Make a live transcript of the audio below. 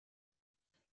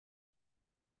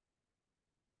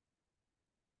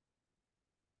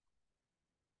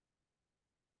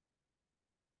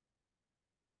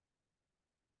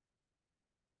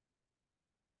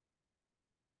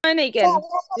হয় নাই কেন?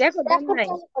 রেকর্ড দেন নাই?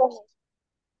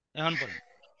 এখন পড়েন।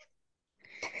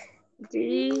 জি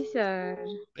স্যার।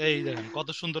 এই দেখেন কত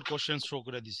সুন্দর কোশ্চেন শো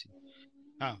করে দিছি।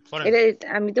 হ্যাঁ পড়েন। এটা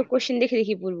আমি তো কোশ্চেন দেখে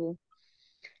দেখে পড়বো।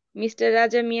 Mr.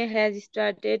 Raja Mia has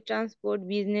started transport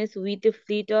business with a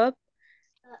fleet of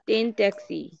 10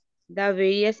 taxi. The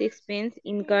various expenses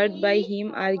incurred by him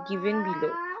are given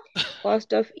below. Cost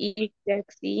of each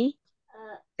taxi.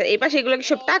 তা এই পাশে এগুলো কি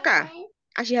সব টাকা?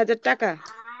 ৮০,০০০ টাকা।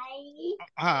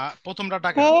 হ্যাঁ প্রথমটা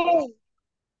টাকা, হ্যাঁ।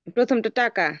 প্রথমটা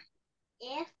টাকা।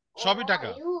 সবই টাকা।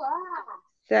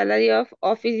 Salary of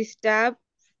office staff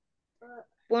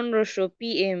 ১৫০০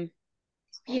 PM.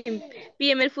 PM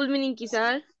PM এর ফুল মিনিং কি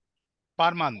sir?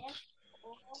 Per month.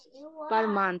 Per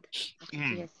month.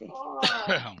 হুম। ঠিক আছে।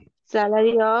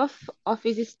 স্যালারি অফ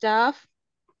অফিস স্টাফ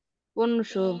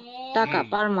 ১৫০০ টাকা হুম।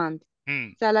 Per month. Hmm.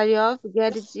 Salary of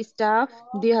garage staff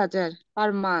 ২০০০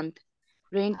 per month.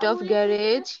 Rent of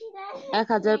garage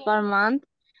 ১০০০ per month.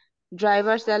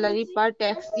 Driver salary per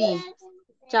taxi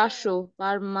 ৪০০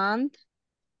 per month.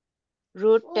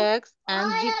 Road tax and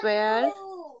repair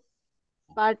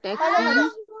per taxi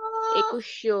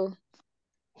 ২১০০।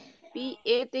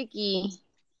 PA তে কি?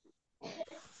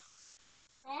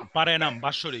 পারে নাম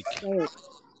বাৎসরিক।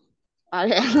 আর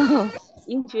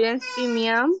insurance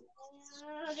premium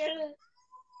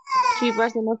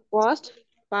 3% of cost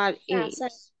per A.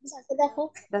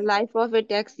 The life of a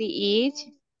taxi is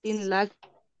 3 lakh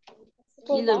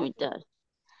kilometer,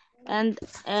 and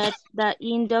at the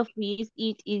end of which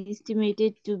it is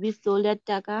estimated to be sold at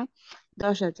টাকা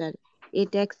 ১০,০০০। A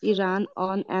taxi run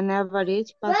on an average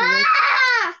 ৫,০০০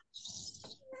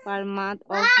 per month,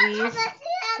 of which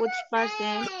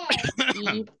 40%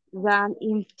 is run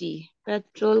empty.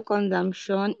 Petrol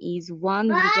consumption is 1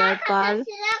 liter per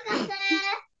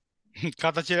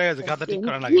খাতা ছিঁড়ে গেছে, খাতা ঠিক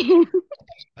করা লাগে।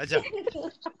 10 আচ্ছা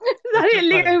sorry চুপ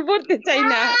লিখে করেন। আমি পড়তে চাই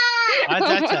না।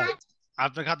 আচ্ছা আচ্ছা,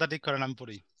 আপনার খাতা ঠিক করেন, আমি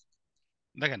পড়ি।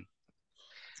 দেখেন,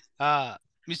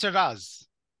 mister Raj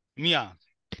Mia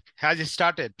has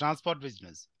started transport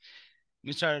business.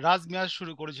 Mister রাজ মিয়া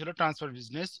শুরু করেছিল transport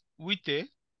business with a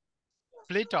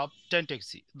fleet of 10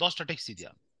 taxi, 10টা ট্যাক্সি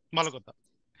দিয়া। ভালো কথা।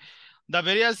 The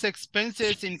various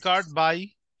expenses incurred by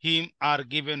him are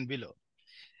given below.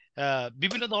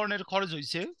 বিভিন্ন ধরনের খরচ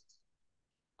হয়েছে,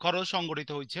 খরচ সংগঠিত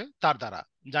হয়েছে তার দ্বারা,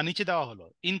 যা নিচে দেওয়া হলো।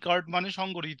 ইনকার্ড মানে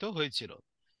সংগঠিত হয়েছিল।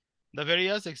 দ্য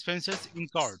ভেরিয়াস এক্সপেন্সেস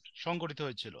ইনকার্ড সংগঠিত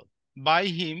হয়েছিল, বাই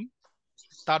হিম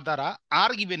তার দ্বারা,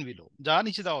 আর গিভেন বিলো যা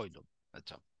নিচে দেওয়া হইলো।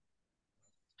 আচ্ছা,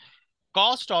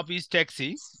 কস্ট অফ ইজ ট্যাক্সি,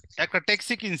 একটা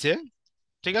ট্যাক্সি কিনছে,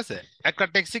 ঠিক আছে, একটা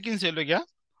ট্যাক্সি কিনছে হলো গিয়া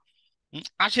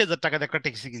 ৮০,০০০ টাকাতে একটা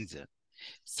ট্যাক্সি কিনছে।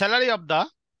 Salary of the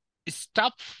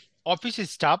staff, office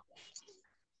staff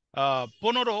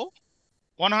 ১৫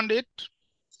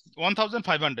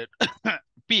 1,500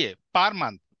 PA per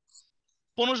month.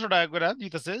 ১৫০০ টাকা করে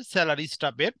দিতেছে স্যালারি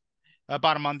স্টাফের,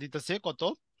 পার মান্থ দিতেছে কত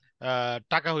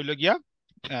টাকা হইল গিয়া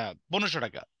 ১৫০০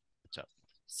 টাকা। আচ্ছা,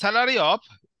 salary of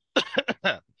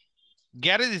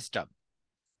garage staff,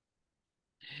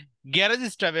 garage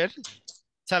স্টাফের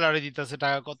স্যালারি দিতেছে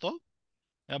টাকা কত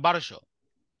 ১২০০,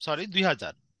 সরি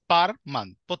 ২০০০ পার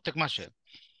মান্থ, প্রত্যেক মাসে।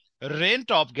 Rent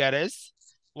of garage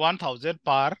 1,000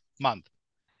 per month.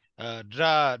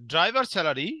 Driver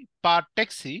salary per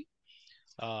taxi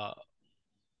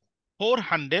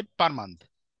 400 per month.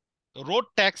 Road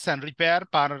tax and repair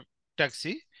per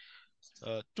taxi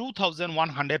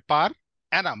 2,100 পার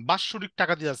অ্যানাম। বাৎসরিক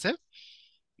টাকা দিয়েছে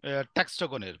tax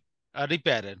টোকনের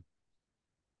রিপেয়ারের।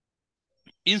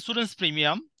 Insurance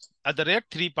premium at the rate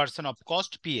 3% of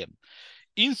cost PM।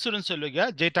 Insurance হইল গিয়া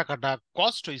যে টাকাটা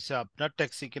কস্ট হয়েছে আপনার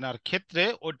ট্যাক্সি কেনার ক্ষেত্রে,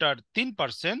 ওটার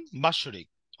 3% বাৎসরিক।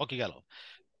 ওকে গেল।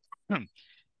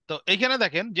 তো এখানে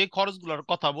দেখেন যে খরচগুলোর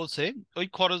কথা বলছে, ওই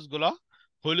খরচগুলা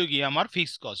হইল গিয়ে আমার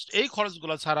ফিক্সড কস্ট। এই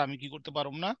খরচগুলো ছাড়া আমি কি করতে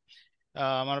পারবো না,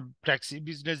 আমার ট্যাক্সি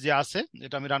বিজনেস যে আছে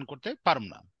এটা আমি রান করতে পারবো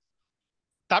না।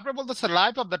 তারপরে বলতেছে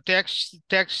life of the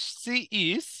taxi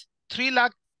is 3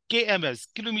 lakh KMS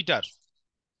kilometre,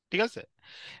 ঠিক আছে।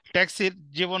 ট্যাক্সির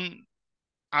জীবন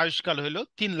আয়ুষ্কাল হইলো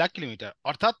 3 লাখ কিলোমিটার,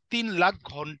 অর্থাৎ 3 লাখ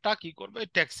ঘন্টা কি করবে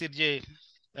ট্যাক্সির যে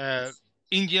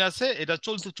ইঞ্জিন আছে এটা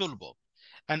চলবো।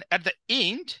 অ্যান্ড অ্যাট দ্য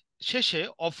এন্ড, শেষে,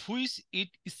 অফ হুইচ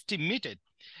ইট এস্টিমেটেড,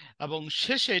 এবং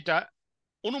শেষে এটা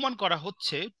অনুমান করা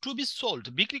হচ্ছে, টু বি সোল্ড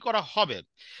বিক্রি করা হবে,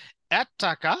 এক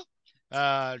টাকা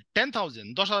 10,000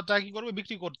 10,000 টাকা কি করবে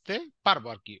বিক্রি করতে পারবো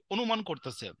আর কি, অনুমান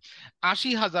করতেছে।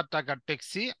 ৮০,০০০ টাকার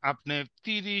ট্যাক্সি আপনি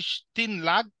 3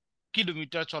 লাখ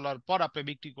কিলোমিটার চলার পর আপনি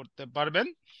বিক্রি করতে পারবেন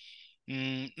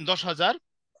 ১০,০০০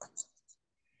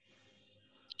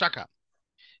 টাকা।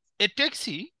 A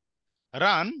taxi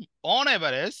run on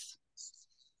average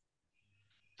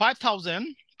 5,000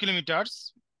 kilometre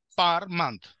per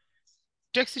month.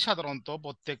 Taxi সাধারণত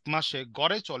প্রত্যেক মাসে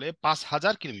গড়ে চলে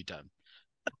 5,000 kilometre,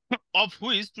 of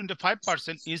which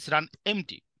 25% is run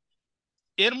MT.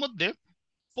 এর মধ্যে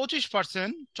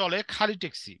 25% চলে খালি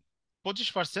ট্যাক্সি।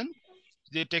 25%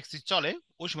 যে ট্যাক্সি চলে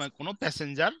ওই সময় কোনো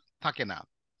প্যাসেঞ্জার থাকে না।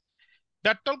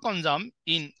 Petrol consume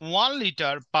in 1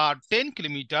 litre per 10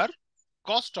 kilometre,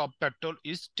 cost of petrol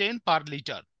is 10 per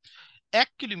litre. 1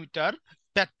 kilometre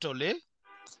পেট্রোলে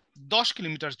 10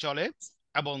 kilometre চলে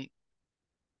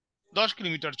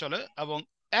এবং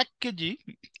 1 কেজি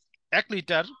 1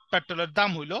 লিটার পেট্রোলের দাম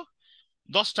হইল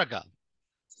 10 টাকা।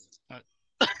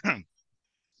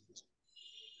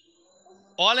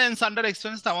 অল এন্ড সান্ডার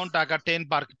এক্সপেন্স তেমন টাকা 10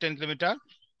 পার 10 কিলোমিটার।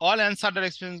 অল এন্ড সান্ডার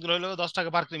এক্সপেন্স গুলো হলো 10 টাকা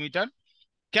per kilometre.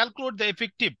 Calculate the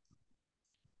effective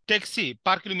taxi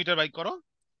per kilometre by করো।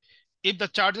 If the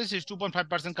charges is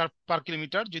 2.5% per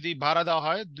kilometre, যদি ভাড়া দেওয়া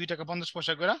হয় 2 টাকা 50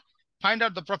 পয়সা করে, find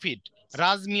out the profit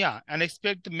Raj Mia and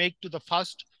expect make to the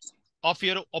first of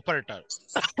year operator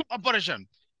operation.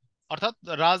 অর্থাৎ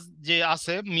রাজ যে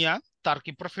আছে মিয়া, তার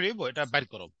কি প্রফিট হইব এটা বাইর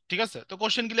করো। ঠিক আছে, তো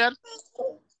কোশ্চেন ক্লিয়ার?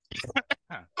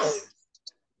 হ্যাঁ,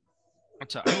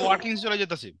 আচ্ছা আমি ওয়ার্কিং চলে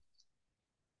যেতেছি।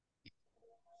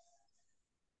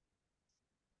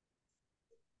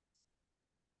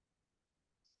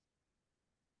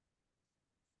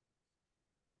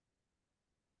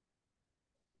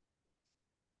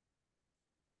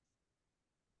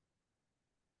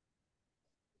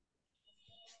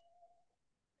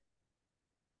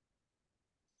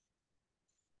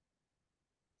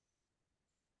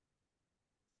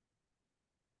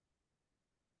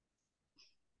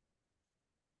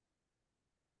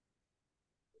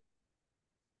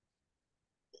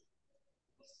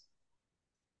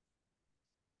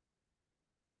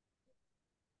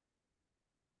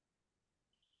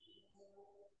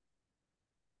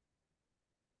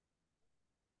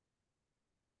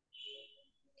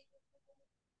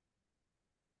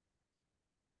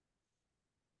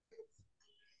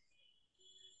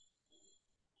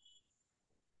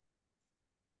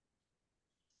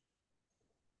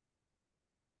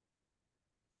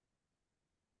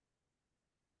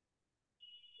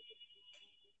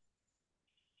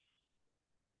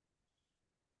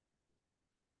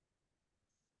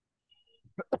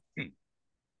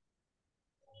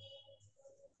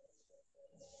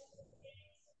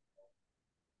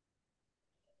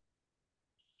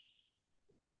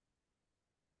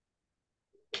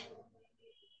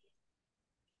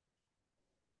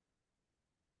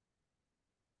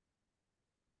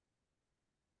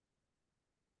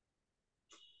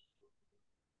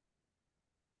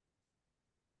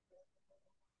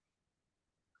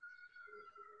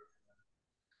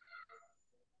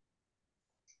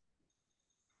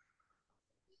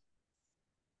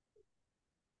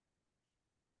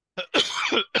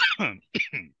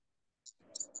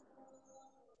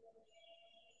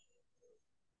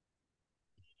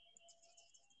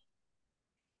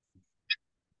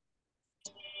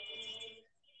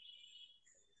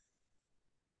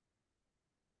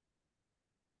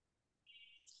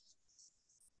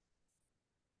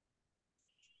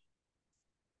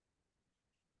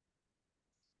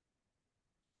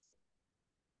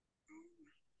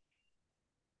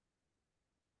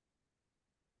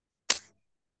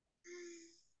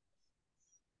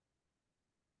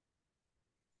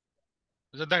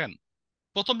 দেখেন,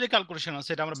 প্রথম যে ক্যালকুলেশন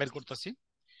আছে এটা আমরা বের করতেছি।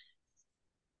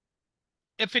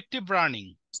 এফেক্টিভ রানিং,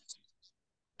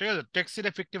 ঠিক আছে, ট্যাক্সির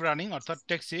এফেক্টিভ রানিং অর্থাৎ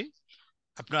ট্যাক্সি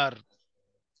আপনার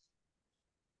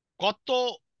কত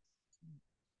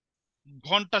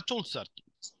ঘন্টা চলছে আর কি,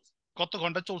 কত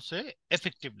ঘন্টা চলছে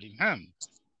এফেক্টিভলি। হ্যাঁ,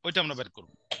 ওইটা আমরা বের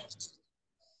করব।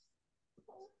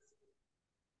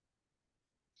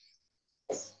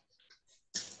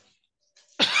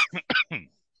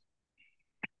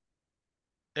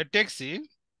 A taxi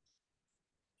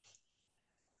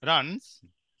runs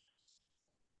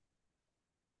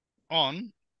on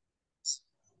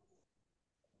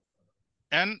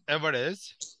an average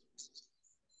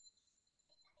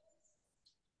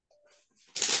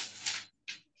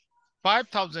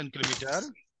 5,000 kilometer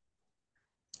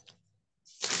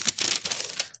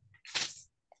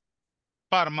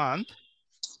per month,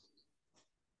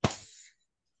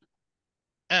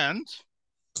 and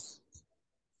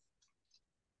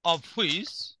of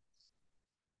which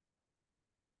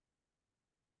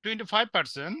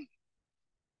 25%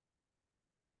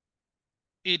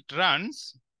 it runs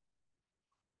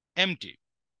empty.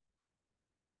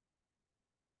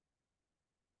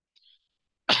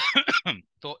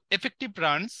 তো এফেক্টিভ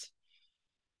রানস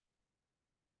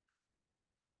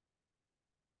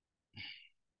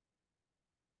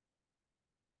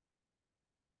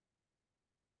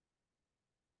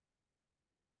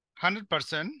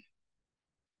 100%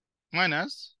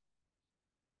 minus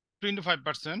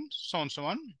 25%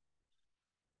 সমান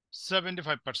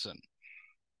 75%,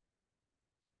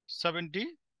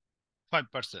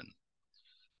 75%।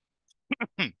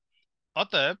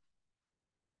 অতএব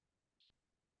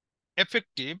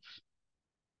effective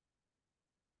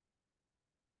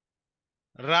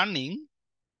running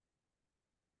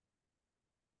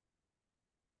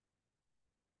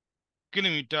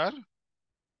kilometre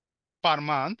per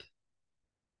month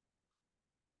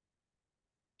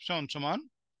সমান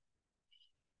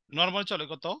নর্মাল চলে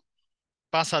কত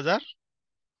 5000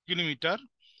 কিলোমিটার,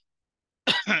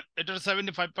 এটার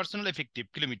 75% এফেক্টিভ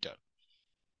কিলোমিটার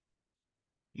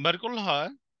বের করলে হয়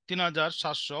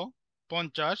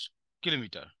 3750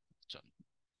 কিলোমিটার।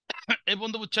 এই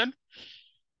বন্ধু বুঝছেন?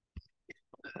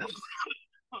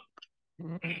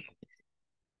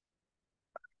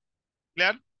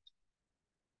 ক্লিয়ার?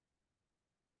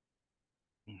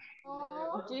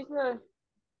 জি স্যার।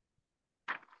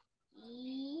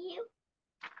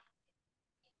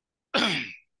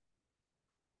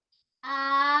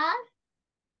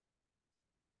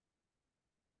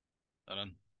 দাঁড়ান,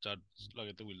 চার্জ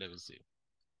লাগাতে ভুলে গেছি।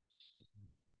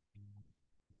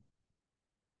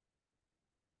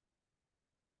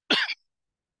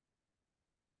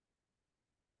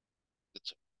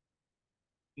 আচ্ছা,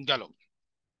 গেল।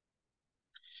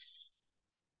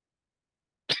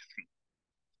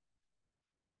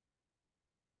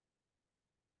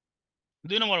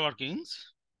 দুই নম্বর ওয়ার্কিংস,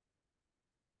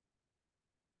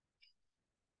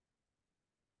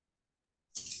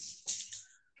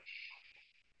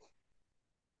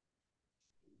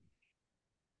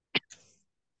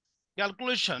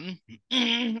 ক্যালকুলেশন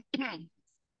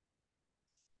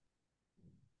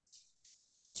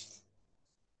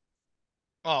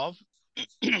of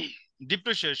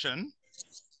depreciation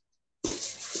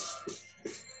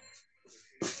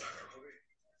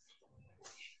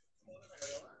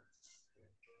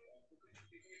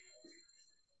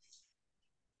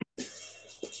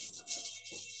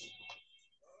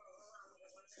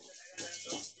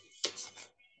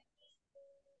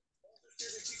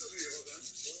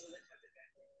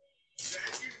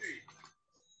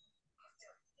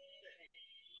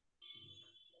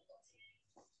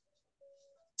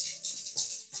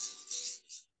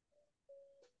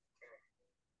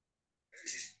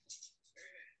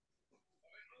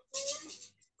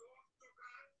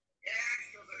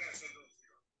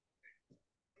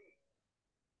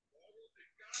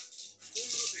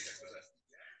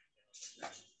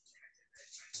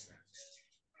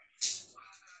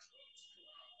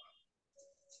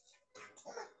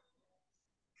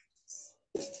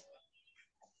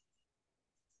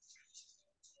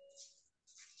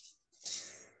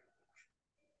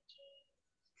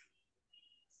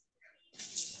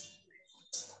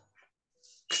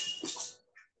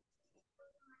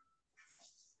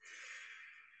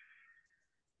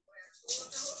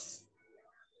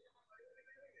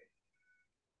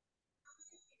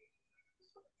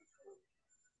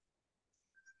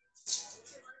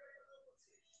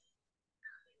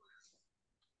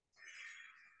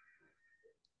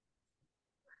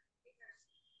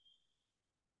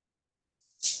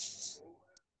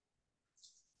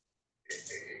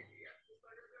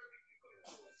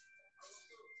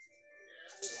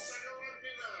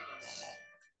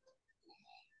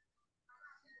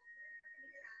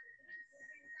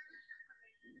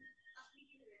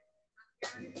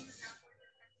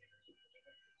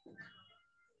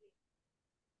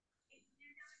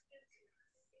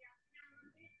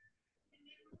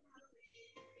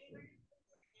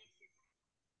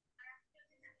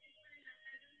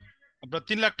আপনার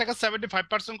 3 লাখ টাকা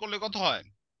 75% করলে কত হয়?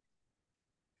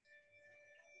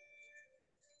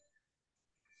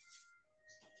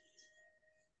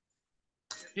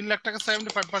 3 লাখ টাকা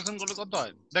 75% করলে কত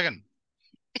হয় দেখেন।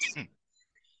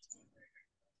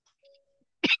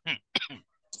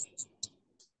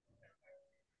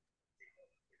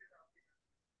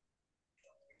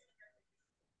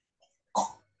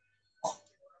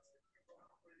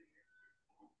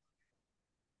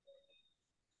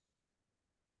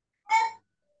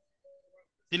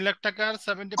 3 লাখ টাকার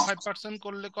 75%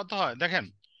 করলে কত হয় দেখেন।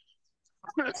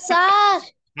 স্যার,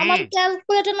 আমার হুম,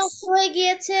 ক্যালকুলেটর নষ্ট হয়ে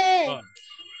গিয়েছে।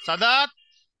 সাদাত,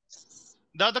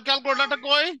 দাও তো ক্যালকুলেটরটা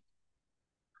কই?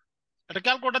 এটা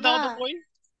ক্যালকুলেটর দাও মা, তো কই?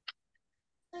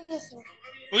 হয়ে গেছে।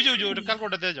 ওই যে ওটা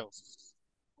ক্যালকুলেটর দিয়ে যাও।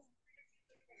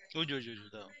 ওই যে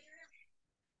দাও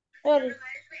ওই,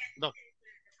 দাও।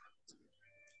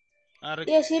 আরে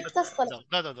শিফট কাজ করে। দাও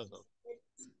দাও দাও দাও দাও।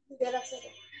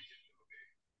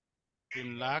 3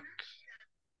 লাখ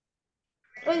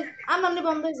ওই আমনি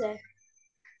বন্ধ হয়ে যায়।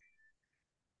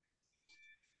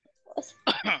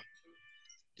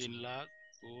 3 লাখ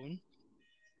গুণ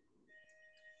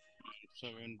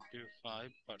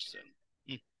 75%,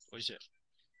 হয়েছে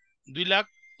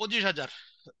 2,25,000।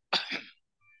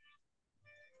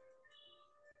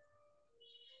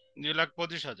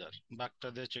 2,25,000 ভাগটা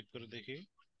দিয়ে চেক করে দেখি,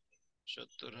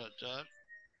 70,000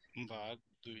 ভাগ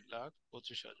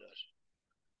 2,25,000।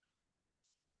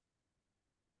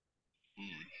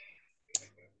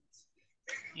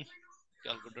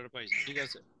 ক্যালকুলেটর পাইছি, ঠিক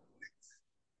আছে।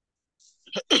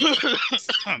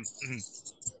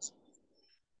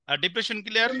 আর ডিপ্রেশন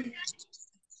ক্লিয়ার?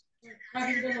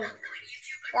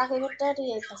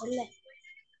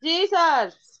 জি স্যার।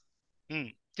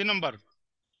 3 নম্বর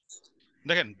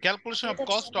দেখেন, calculation of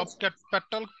cost of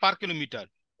petrol per kilometre.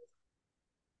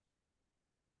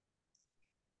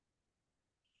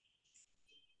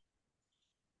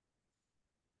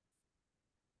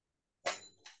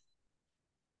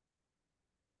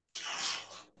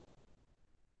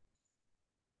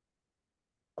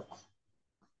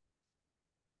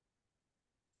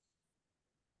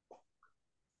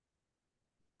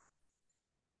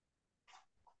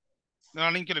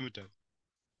 Running kilometre.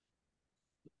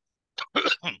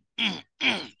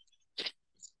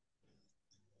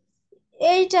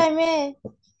 এই টাইমে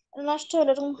নষ্ট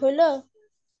হলো, এরকম হইলো?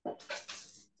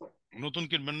 নতুন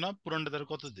কিনবেন না, পুরানটা তার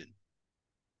কতদিন?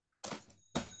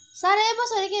 স্যার এই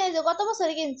বছরে কিনেছি, গত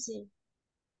বছরে কিনছি।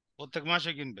 প্রত্যেক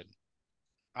মাসে কিনবেন।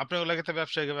 আপনার লাগে তো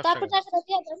ব্যবসায়ীকে তা ব্যবসা আপনি করে টাকাটা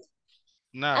দিয়ে দেন,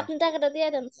 না। আপনি টাকাটা দিয়ে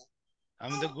দেন।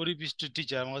 আমি তো গরিব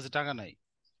টিচার, আমার কাছে টাকা নাই।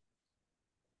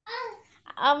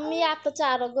 আমি আপনার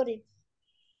চেয়ে আরো গরিব।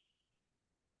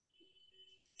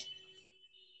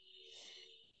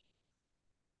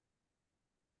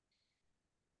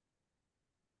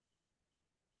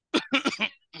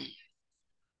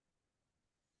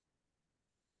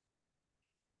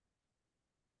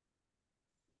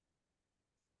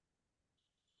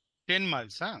 টেন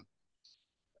মাইলস, হ্যাঁ।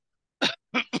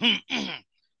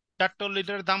 পেট্রোল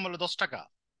লিটারের দাম হলো 10 টাকা।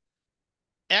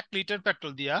 1 লিটার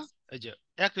পেট্রোল দিয়া, এই যে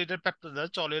 1 লিটার পেট্রোল দিয়া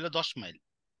চলে এলো 10 মাইল,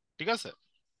 ঠিক আছে।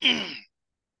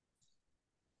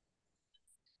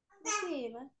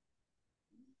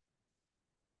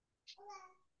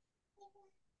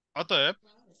 অতএব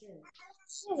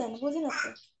বুঝি না তো।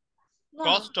 না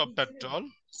cost of petrol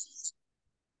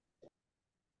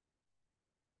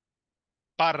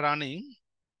per running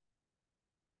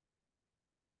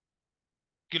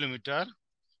kilometre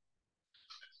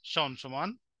সমান সমান।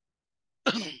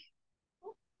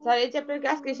 স্যার এই চ্যাপ্টার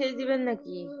আজকে শেষ দিবেন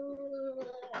নাকি?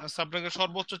 আচ্ছা, আপনাকে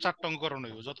সর্বোচ্চ 4টা অঙ্ক করানো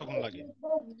হইব, যতক্ষণ লাগে।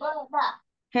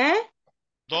 হ্যাঁ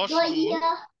 10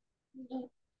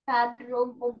 গুণ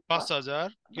 5,000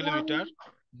 কিলোমিটার,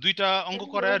 2টা অঙ্ক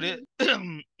করায়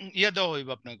ইয়ে দেওয়া হইব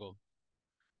আপনাকে,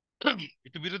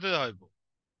 একটু বিরতি দেওয়া হইব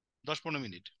 10-15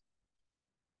 মিনিট।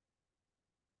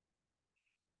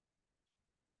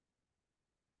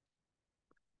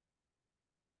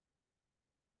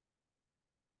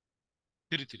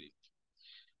 ধীরে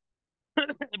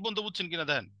বন্ধু বুঝছেন কিনা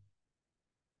দেখেন।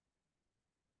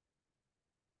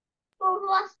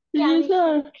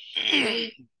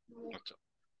 আচ্ছা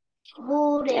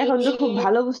এখন তো খুব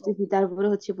ভালো বুঝতেছি, তারপরে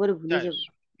হচ্ছে পরে ভুলে তাই, যাব।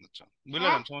 আচ্ছা বুঝলে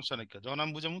যান, সমস্যা নেই। যখন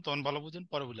আমি বুঝাবো তখন ভালো বুঝেন,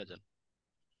 পরে ভুলে যান।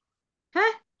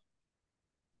 হ্যাঁ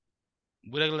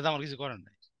ভুলে গেলে তো আমার কিছু করার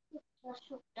নাই,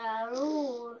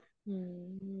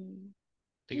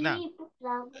 ঠিক না?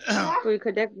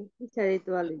 পরীক্ষাটা ইচ্ছা দিত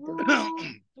ভালোই তো।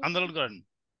 আন্দোলন করেন,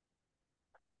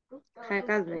 হ্যাঁ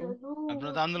কাজ নাই,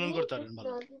 আপনারা তো আন্দোলন করতে পারেন ভালো।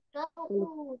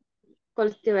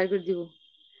 কলেজ থেকে বের করে দিব।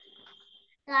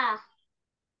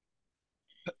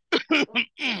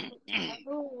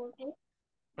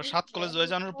 7 কলেজ হয়ে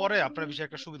যাওয়ার পরে আপনার বিষয়ে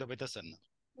একটা সুবিধা পাইতেছেন না,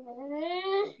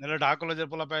 নাহলে ঢাকা কলেজের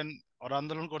পোলা পাইন ওরা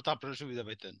আন্দোলন করতে, আপনারা সুবিধা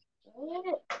পাইতেন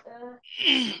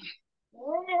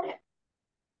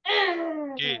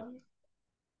কি?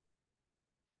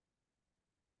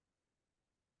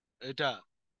 এটা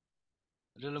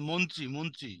এটা হলো মন্ত্রী,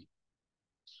 মন্ত্রী।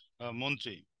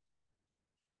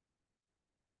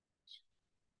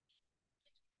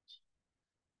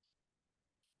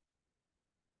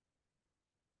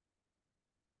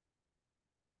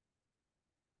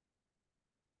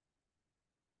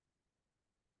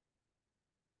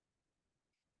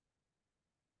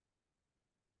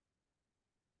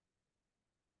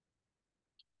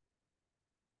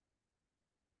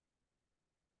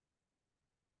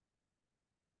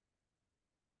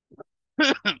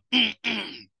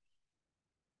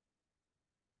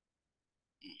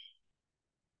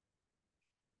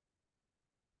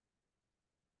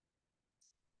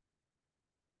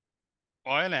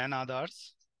 Oil and others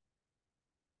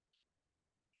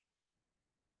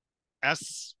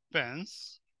expense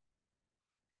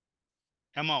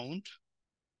amount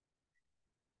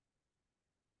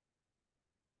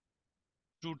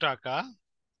 2 টাকা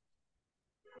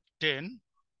 10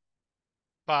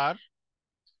 per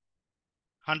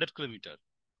 100 kilometer.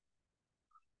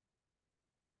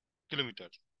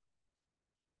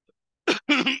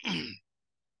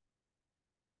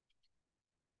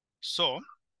 So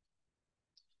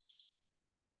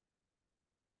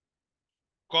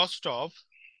cost of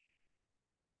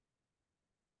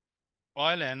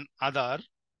oil and other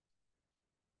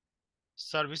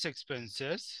service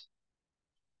expenses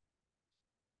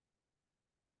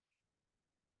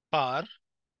per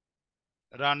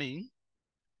running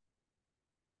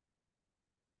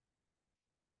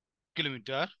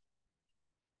kilometer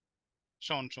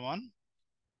সমান সমান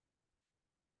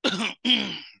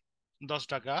 10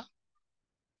 টাকা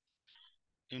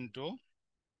into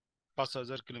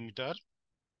 5000 kilometre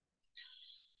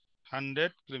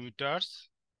 100 kilometre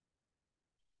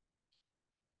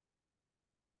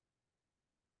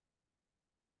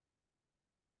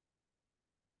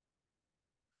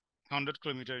 100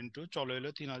 kilometre into চলো এলো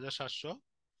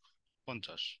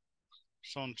 3750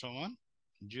 সমান সমান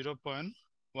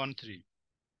 0.13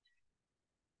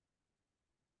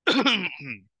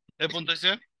 এ পর্যন্ত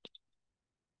হয়েছে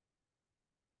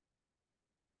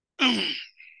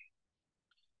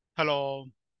হ্যালো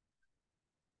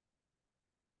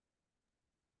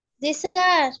জি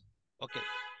স্যার। ওকে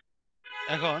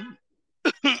এখন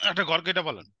একটা ঘর কেটে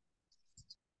বলেন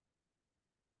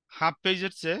হাফ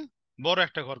পেজের চেয়ে বড়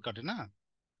একটা ঘর কাটে না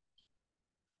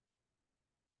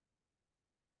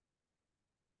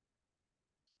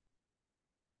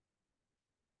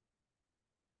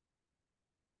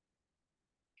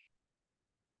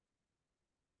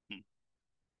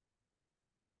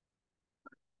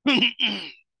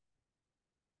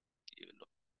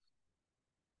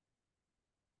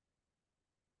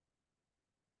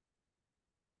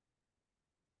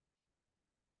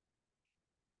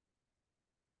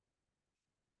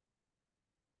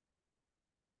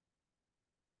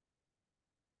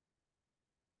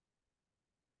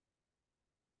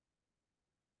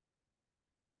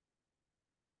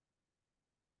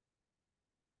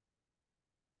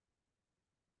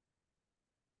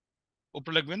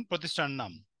উপরে লিখবেন প্রতিষ্ঠানের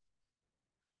নাম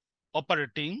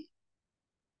operating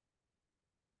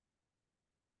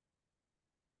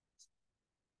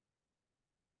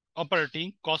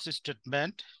cost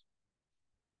statement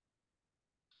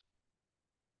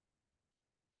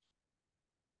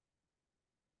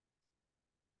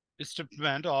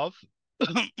of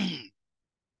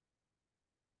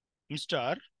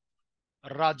Mr.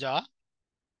 Raja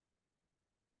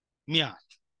Mia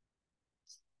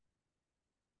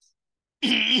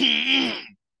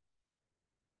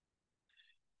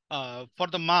for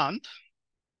the month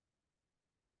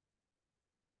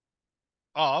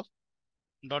of ...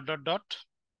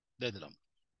 দিয়ে দিলাম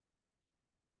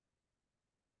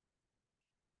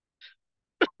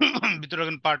ভিতরে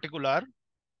particular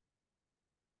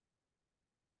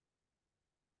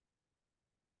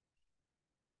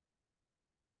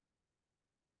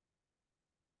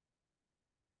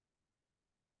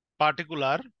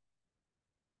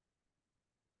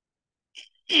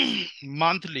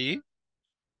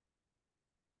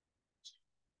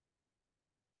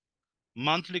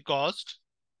monthly cost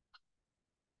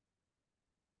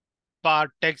per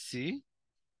taxi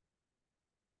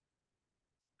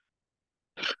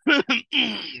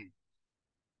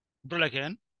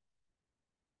লেখেন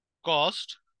cost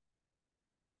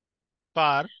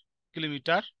per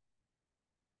কিলোমিটার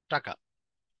টাকা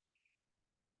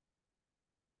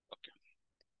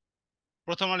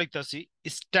প্রথমে লিখতেছি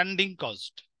standing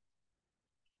cost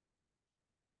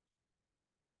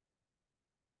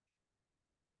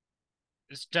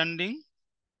standing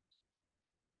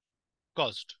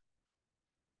cost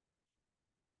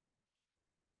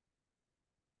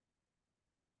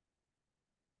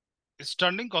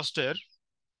standing কস্টের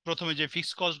প্রথমে যে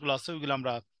ফিক্সড কস্ট গুলো আছে ওইগুলো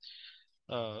আমরা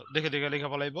দেখে দেখে লেখা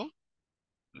ফলাইবো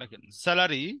দেখেন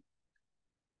salary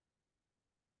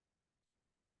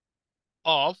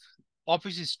of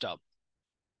office staff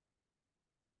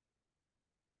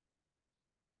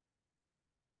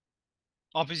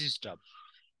office staff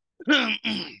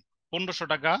 1500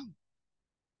 টাকা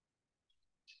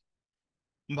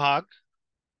ভাগ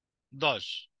 10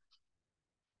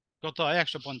 কত হয়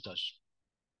 150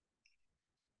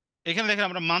 এখানে দেখেন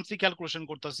আমরা মান্থলি ক্যালকুলেশন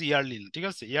করতেছি ইয়ারলি ঠিক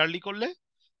আছে ইয়ারলি করলে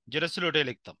যেটা ছিল ওটাই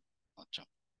লিখতাম আচ্ছা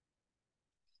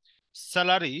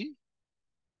salary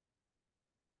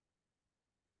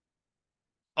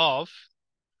of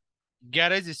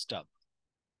garage staff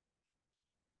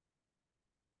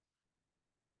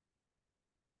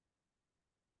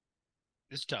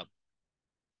staff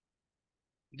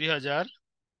 2000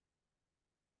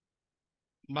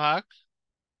 ভাগ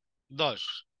 10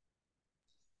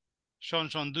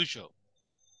 সমান 200।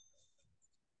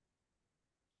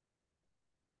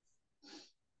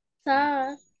 স্যার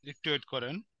একটু ওয়েট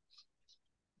করেন।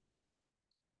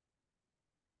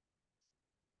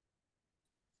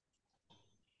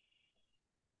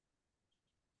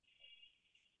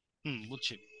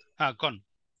 বুঝছি। হ্যাঁ কোন।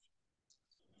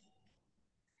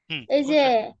 এই যে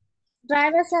বুঝছেন।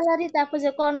 ড্রাইভার স্যালারি, তারপর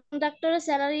যে কন্ডাক্টরের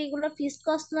স্যালারি, এগুলো ফিক্সড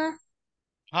কস্ট না?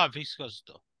 হ্যাঁ ফিক্স কস্ট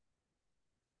তো।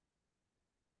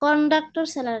 কন্ডাক্টর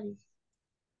স্যালারি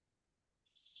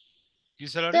কি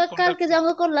তো স্যালারি কালকে কন্ডাক্টর? যা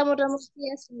করলাম ওটা মুশকিল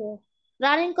ছিল,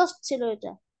 রানিং কস্ট ছিল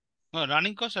এটা। হ্যাঁ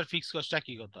রানিং কস্ট আর ফিক্স কস্ট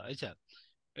একই কথা। আচ্ছা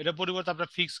এটা পরিবর্তে আপনার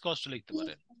ফিক্স কস্ট লিখতে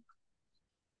পারেন।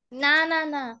 না না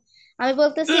না, আমি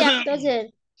বলতেছি একটা যে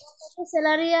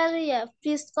স্যালারি আর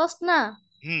ফিক্সড কস্ট না।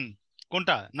 হুম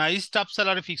কোনটা? না স্টাফ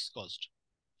স্যালারি ফিক্স কস্ট।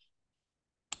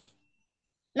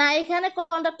 না, এখানে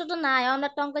কন্ডাক্টরটা নাই, অন্য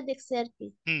একটা অঙ্ক দেখছি আর কি।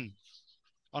 হুম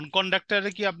অন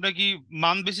কন্ডাক্টরে কি আপনি কি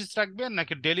মান্থ বেসিস রাখবেন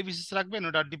নাকি ডেইলি বেসিস রাখবেন,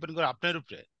 ওটা ডিপেন্ড করে আপনার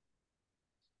উপরে।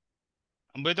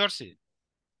 আমি বুঝতে পারছি।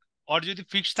 আর যদি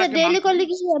ফিক্স সে থাকে ডেইলি মান্থলি। করলে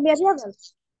কি ভেরিয়েবল?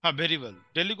 হ্যাঁ ভেরিয়েবল,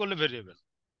 ডেইলি করলে ভেরিয়েবল।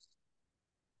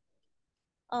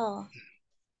 ও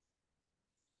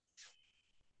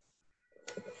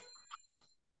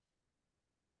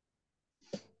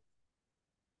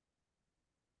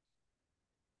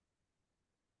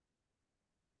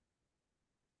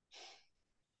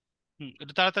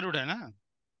এটা তাড়াতাড়ি উঠে না,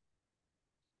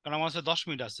 কারণ আমার কাছে 10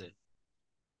 মিনিট আছে।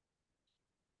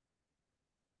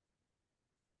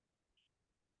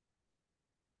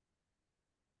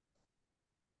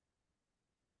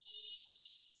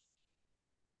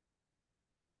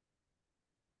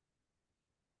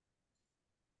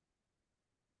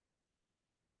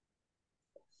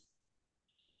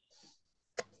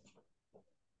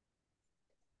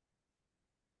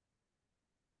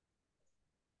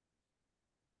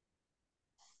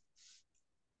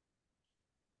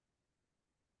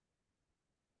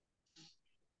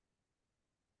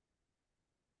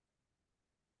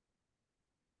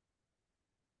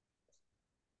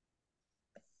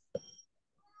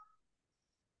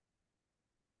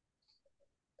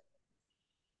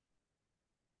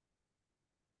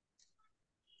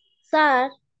 স্যার,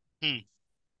 হুম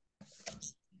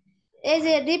এই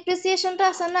যে ডিপ্রিসিয়েশনটা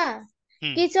আছে না,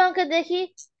 হুম কিছু অঙ্কে দেখি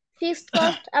ফিক্সড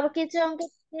কস্ট, আবার কিছু অঙ্কে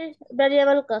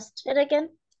ভ্যারিয়েবল কস্ট, এটা কেন?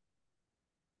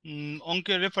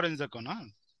 অঙ্কের রেফারেন্স দেখো না।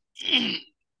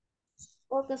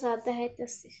 ওকে স্যার,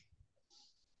 দেখাইতেছি।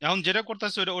 এখন যেটা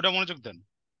করতেছে ওটা ওটা মনোযোগ দেন।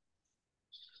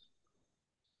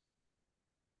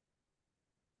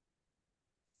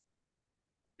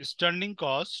 স্ট্যান্ডিং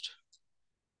কস্ট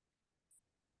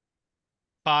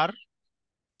পার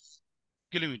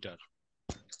কিলোমিটার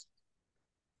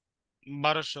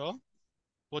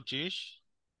 1225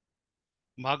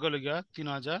 ভাগ হলো গিয়া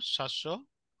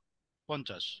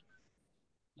 3750।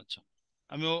 আচ্ছা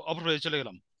আমি অপর পেজে চলে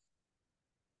গেলাম।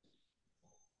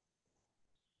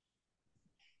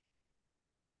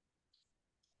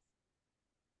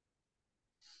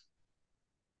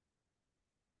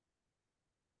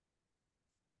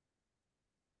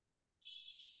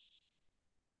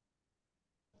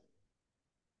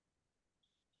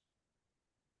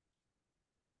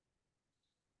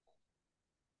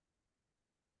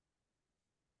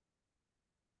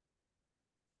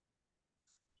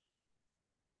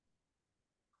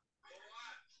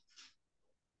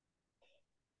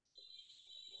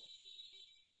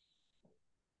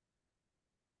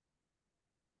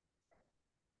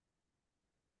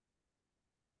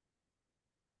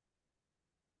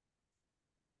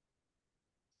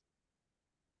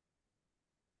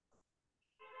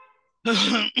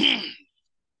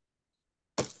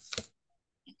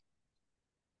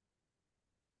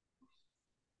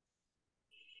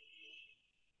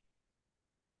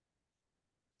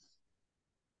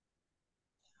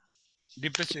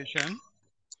 Depreciation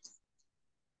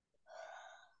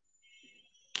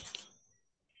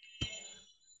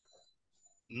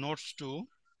notes two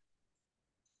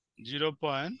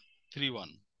 0.31,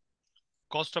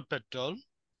 cost of petrol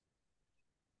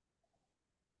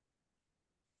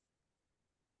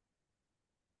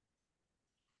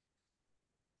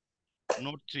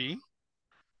note 3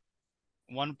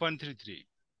 1.33,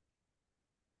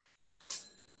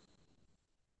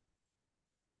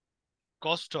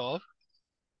 cost of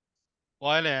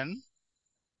oil and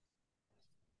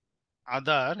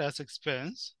other as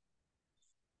expense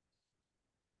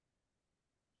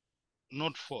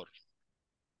note 4,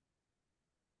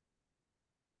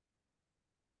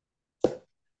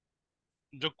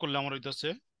 যোগ করলে আমার হইতাছে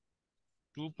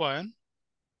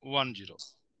 2.10।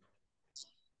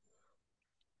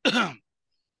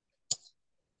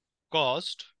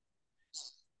 cost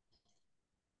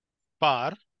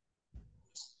per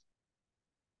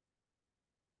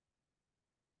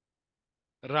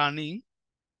running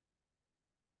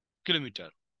kilometre.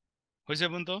 হয়েছে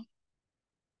বলুন তো?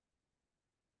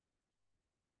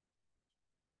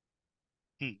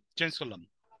 চেঞ্জ করলাম।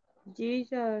 জি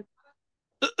sir.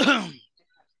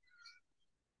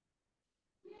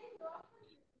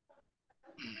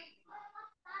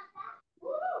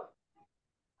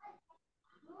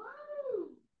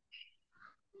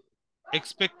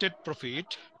 expected profit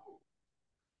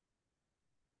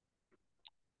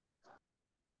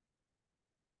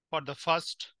for the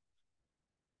first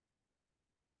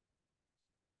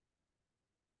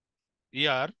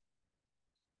year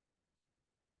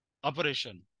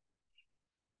operation,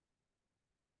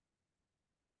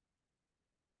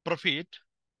 profit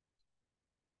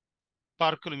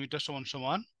per kilometer সমান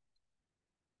সমান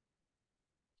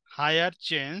higher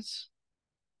change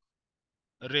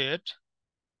rate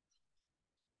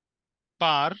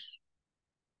per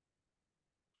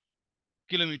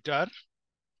kilometer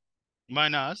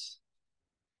minus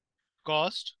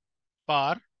cost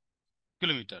per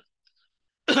kilometer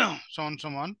সমান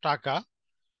সমান টাকা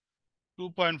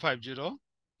 2.50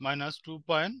 minus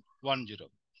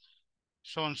 2.10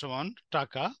 সমান সমান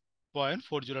টাকা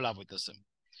 0.40 লাভ হইতেছে।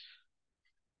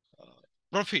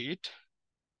 Profit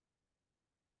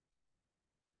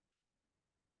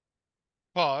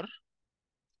for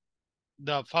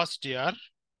the first year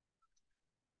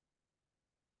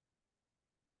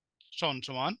সমান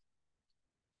সমান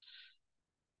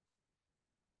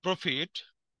profit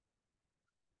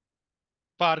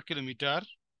per kilometer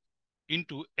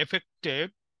into affected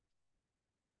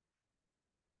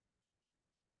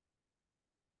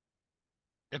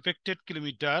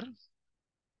kilometer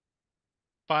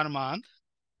per month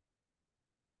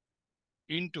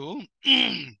into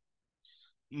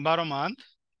 12 month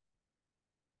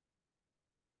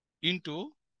into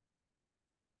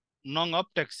নং অফ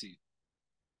ট্যাক্সি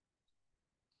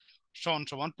সমান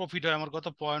সমান প্রফিট হয় আমার কত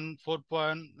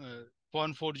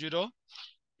 0.40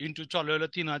 ইন্টু চলে হলো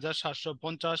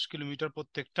 3750 কিলোমিটার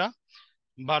প্রত্যেকটা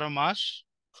 12 মাস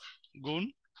গুণ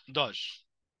 10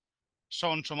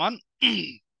 সমান সমান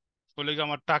হলে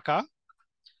আমার টাকা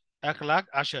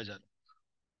 1,80,000,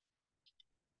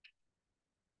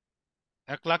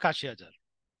 1,80,000।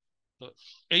 তো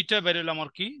এইটা বেরোলো আমার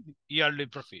কি ইয়ারলি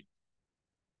প্রফিট,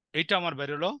 এইটা আমার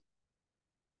বেরোলো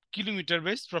কিলোমিটার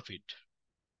বেস প্রফিট।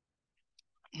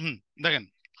 দেখেন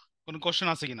কোন কোশ্চেন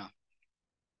আছে কিনা?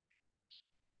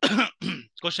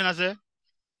 কোশ্চেন আছে?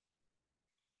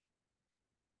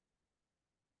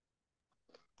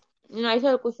 নাই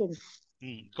স্যার কোশ্চেন।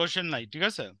 কোশ্চেন নাই, ঠিক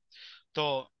আছে। তো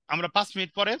আমরা 5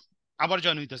 মিনিট পরে আবার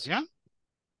জয়েন হইতেছি, হ্যাঁ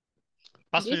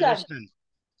 5 জি মিনিট স্যার। রেস্ট নেন।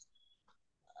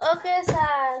 Okay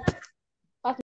sir.